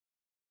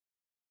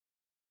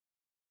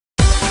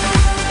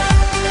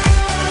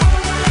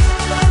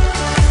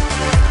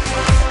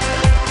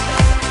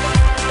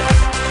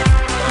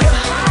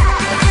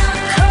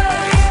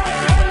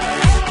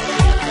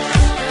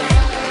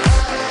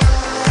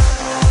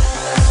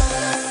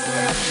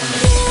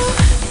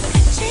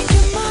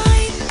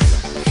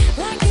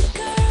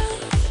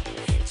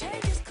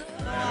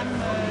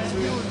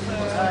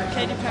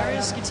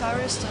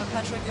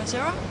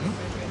Terra,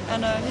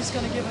 and he's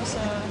going to give us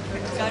a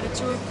guided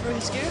tour through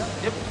his gear.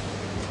 Yep.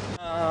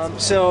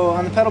 So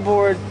on the pedal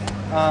board,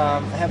 I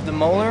have the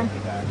Molar.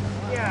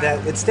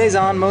 That it stays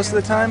on most of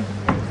the time.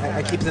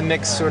 I keep the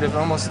mix sort of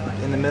almost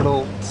in the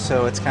middle,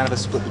 so it's kind of a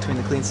split between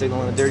the clean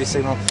signal and the dirty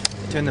signal.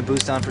 Turn the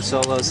boost on for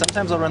solos.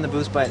 Sometimes I'll run the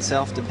boost by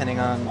itself, depending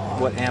on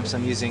what amps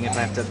I'm using. If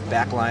I have to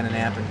backline an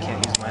amp and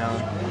can't use my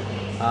own.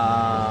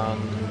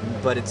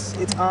 But it's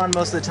on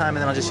most of the time,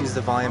 and then I'll just use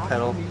the volume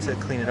pedal to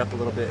clean it up a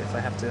little bit if I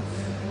have to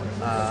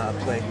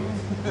play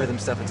rhythm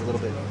stuff. It's a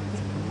little bit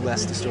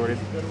less distorted.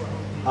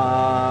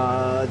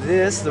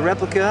 The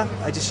replica,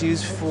 I just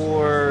use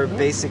for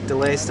basic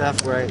delay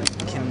stuff where I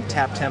can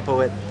tap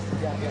tempo it.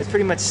 It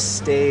pretty much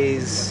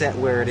stays set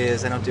where it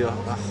is. I don't do a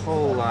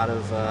whole lot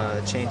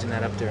of changing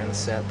that up during the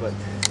set, but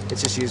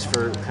it's just used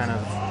for kind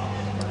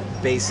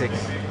of basic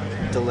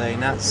delay,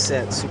 not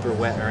set super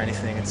wet or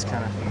anything. It's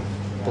kind of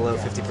below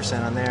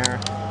 50% on there.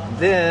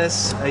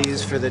 This I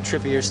use for the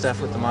trippier stuff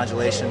with the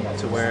modulation,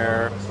 to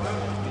where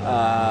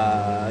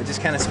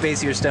just kind of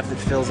spacier stuff that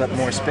fills up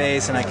more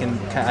space, and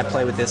I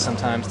play with this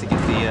sometimes to get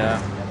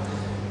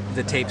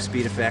the tape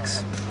speed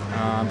effects.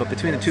 But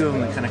between the two of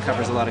them, it kind of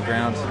covers a lot of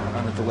ground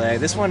on the delay.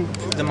 This one,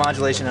 the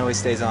modulation always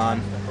stays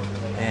on,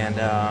 and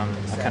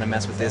I kind of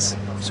mess with this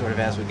sort of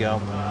as we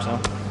go. So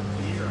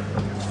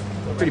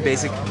pretty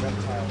basic.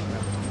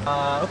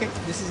 Okay,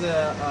 this is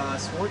a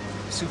Swart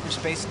Super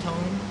Space Tone,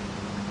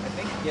 I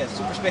think. Yeah,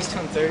 Super Space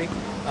Tone 30.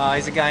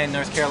 He's a guy in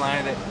North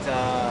Carolina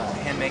that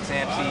hand makes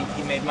amps.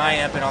 He made my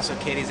amp and also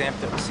Katy's amp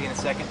that we'll see in a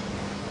second.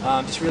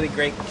 Just really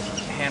great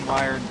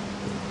hand-wired,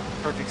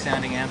 perfect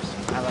sounding amps.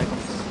 I like them,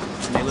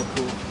 and they look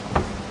cool.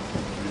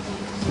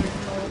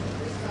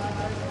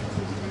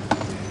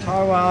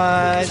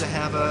 Guitar-wise, I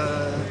have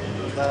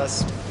a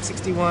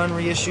 61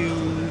 reissue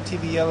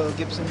TV Yellow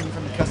Gibson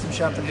from the custom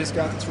shop that I just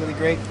got. It's really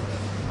great.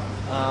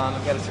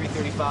 I've got a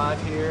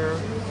 335 here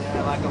that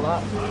I like a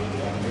lot,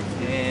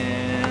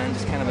 and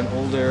just kind of an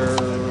older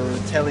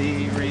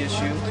Telly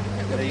reissue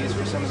that I use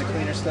for some of the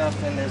cleaner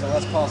stuff. And there's a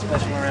Les Paul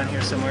special around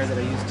here somewhere that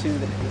I use too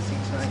that you'll see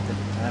tonight.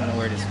 I don't know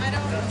where it is.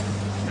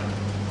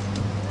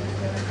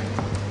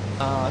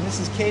 And this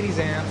is Katy's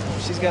amp.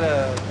 She's got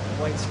a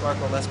white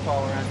sparkle Les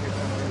Paul around here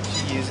that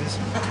she uses.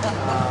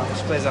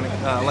 She plays on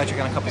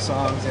electric on a couple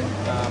songs. And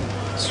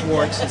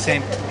Swartz, the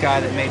same guy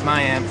that made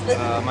my amp,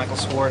 Michael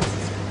Swart,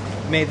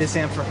 made this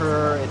amp for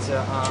her. It's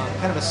a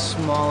kind of a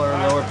smaller,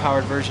 lower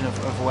powered version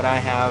of what I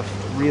have.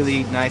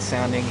 Really nice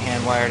sounding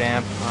hand-wired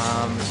amp.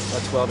 A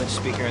 12-inch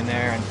speaker in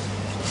there, and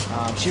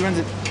she runs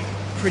it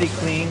pretty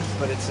clean,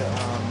 but it's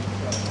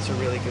a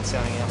really good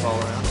sounding amp all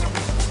around.